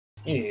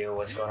Yo,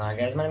 what's going on,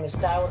 guys? My name is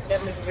Style. Today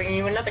I'm going to be bringing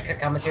you another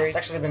commentary. It's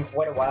actually been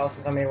quite a while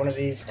since I made one of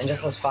these, and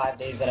just those 5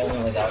 days that I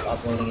went without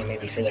uploading it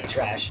made me feel like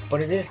trash. But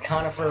it is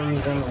kind of for a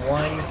reason.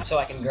 One, so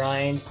I can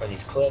grind for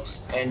these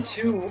clips, and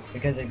two,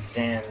 because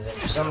exams. And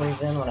for some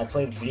reason, when I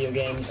play video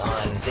games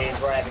on days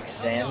where I have an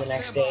exam the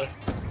next day,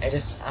 I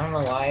don't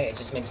know why, it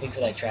just makes me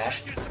feel like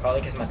trash.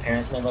 Probably because my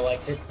parents never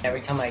liked it. Every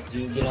time I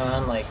do get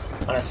on, like,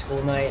 on a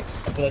school night,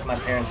 I feel like my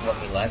parents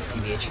love me less,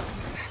 TBH.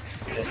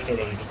 Just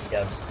kidding, BT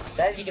dubs.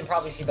 So as you can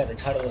probably see by the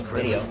title of the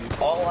video,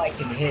 all I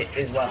can hit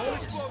is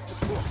leftovers.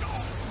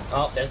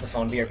 Oh, there's the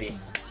phone, BRB.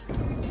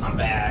 I'm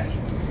back.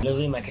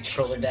 Literally, my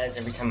controller dies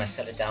every time I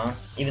set it down,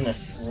 even the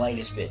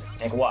slightest bit.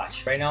 Like,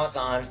 watch. Right now it's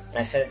on, and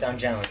I set it down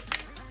gently,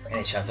 and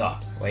it shuts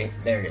off. Wait,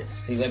 there it is.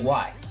 See, like,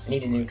 why? I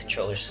need a new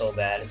controller so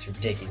bad, it's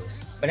ridiculous.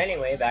 But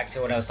anyway, back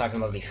to what I was talking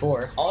about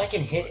before. All I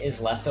can hit is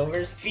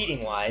leftovers.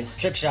 Feeding-wise,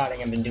 trick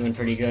shotting I've been doing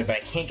pretty good, but I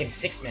can't get a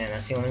 6-man.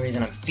 That's the only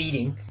reason I'm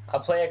feeding.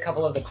 I'll play a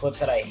couple of the clips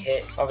that I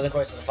hit over the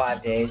course of the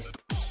 5 days.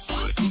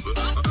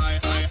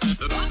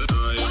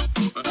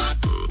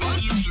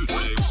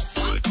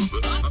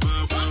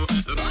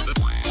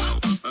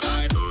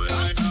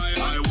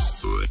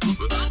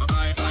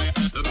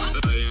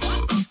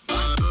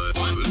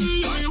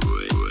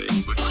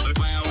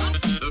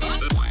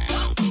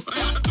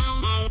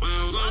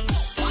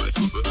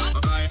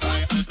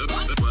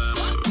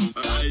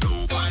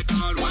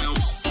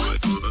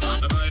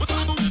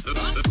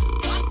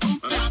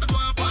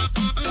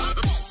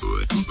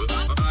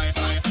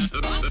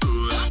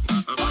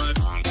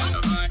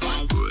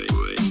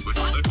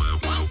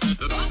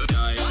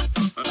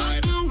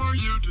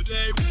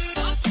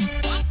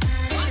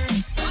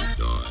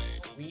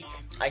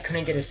 I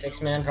couldn't get a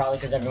 6-man probably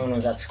because everyone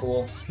was at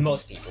school.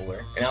 Most people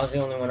were, and I was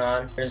the only one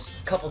on. There's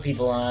a couple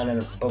people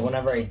on, but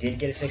whenever I did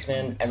get a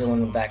 6-man,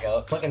 everyone would back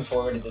out. Looking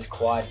forward to this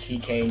quad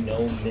TK,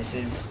 no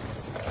misses.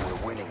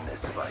 We're winning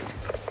this fight.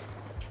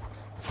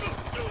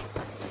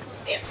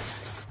 Damn.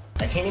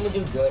 I can't even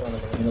do good when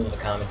I'm in the middle of a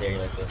commentary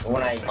like this.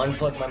 When I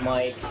unplug my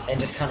mic and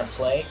just kind of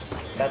play,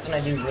 that's when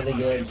I do really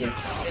good, get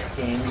sick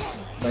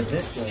games. But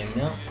this game,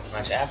 no.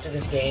 Watch, after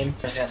this game,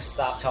 I'm just gonna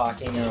stop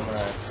talking and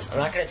I'm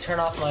not gonna turn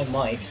off my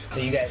mic so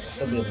you guys will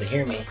still be able to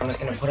hear me. I'm just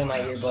gonna put in my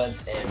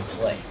earbuds and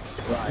play.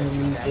 Listen to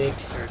music,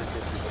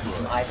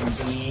 some Ivan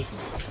B.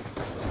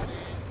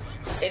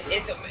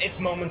 It's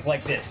moments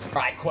like this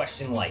where I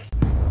question life.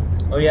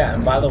 Oh yeah,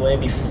 and by the way,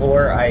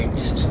 before I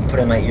just put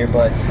in my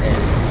earbuds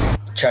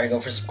and try to go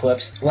for some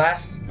clips.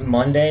 Last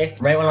Monday,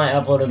 right when I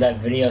uploaded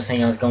that video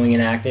saying I was going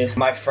inactive,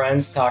 my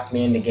friends talked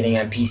me into getting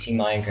on PC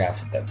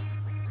Minecraft with them.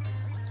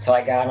 So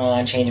I got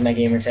on, changed my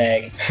gamer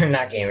tag,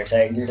 not gamer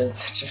tag, dude, I'm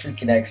such a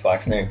freaking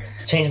Xbox nerd.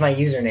 Changed my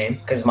username,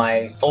 because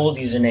my old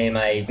username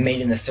I made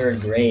in the 3rd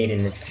grade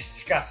and it's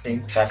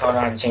disgusting. So I found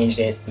out I changed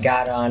it,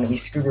 got on, we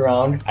screwed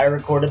around, I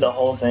recorded the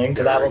whole thing,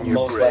 so that will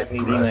most likely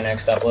be my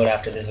next upload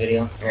after this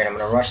video. Alright, I'm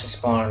gonna rush the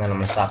spawn and then I'm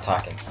gonna stop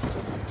talking.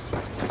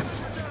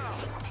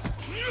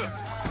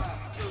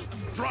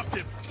 Dropped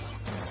him.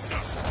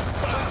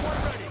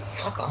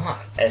 Fuck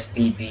off.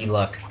 SBB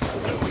luck.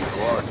 We've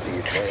lost the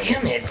God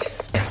damn it.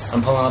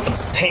 I'm pulling out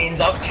the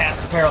Pains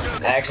Upcast apparel.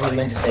 I actually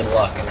meant to say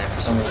luck, and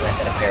for some reason I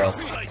said apparel.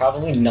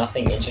 Probably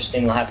nothing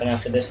interesting will happen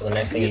after this, so the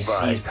next thing you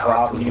see is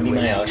probably gonna be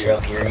my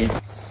outro, period.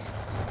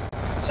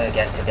 So I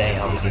guess today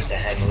how we used to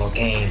have a little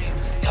game,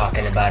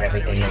 talking about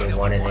everything that we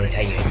wanted, and they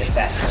tell you hit the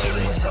fast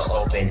lane, it's so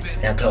open,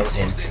 now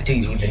closing. Do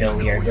you even know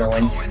we are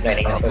going?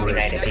 Lighting up every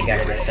night if you got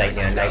it inside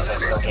your nice, so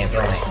slow can't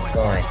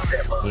going.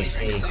 You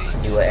see,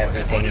 you were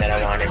everything that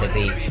I wanted to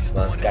be.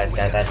 Most guys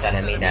got best out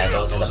of me now,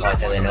 those are the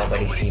parts that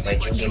nobody see,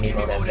 but you give me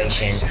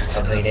motivation,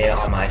 completed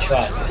all my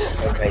trust.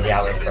 You're crazy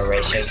how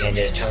inspiration can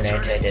just turn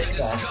into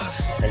disgust.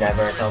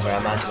 Whenever it's over,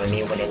 I'm out to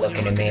me when they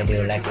looking at me and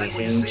do like we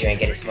see.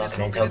 Drinking and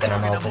smoking and token,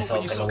 I'm hoping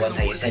soaking the words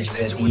how you said you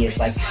would be. It's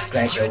like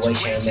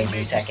graduation, make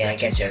you second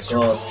guess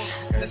your goals.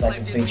 And it's like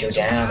you beat you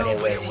down, but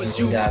anyways,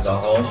 you gotta go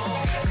home.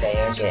 Say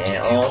you're getting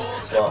old,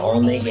 well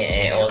only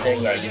getting older.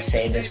 Yeah, you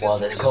say this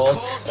world is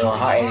cold, but my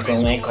heart is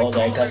growing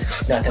colder, cause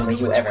nothing with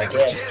you ever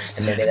gives.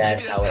 And maybe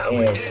that's how it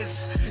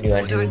is. You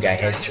and dude got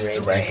history,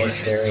 but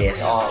history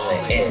is all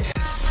it is.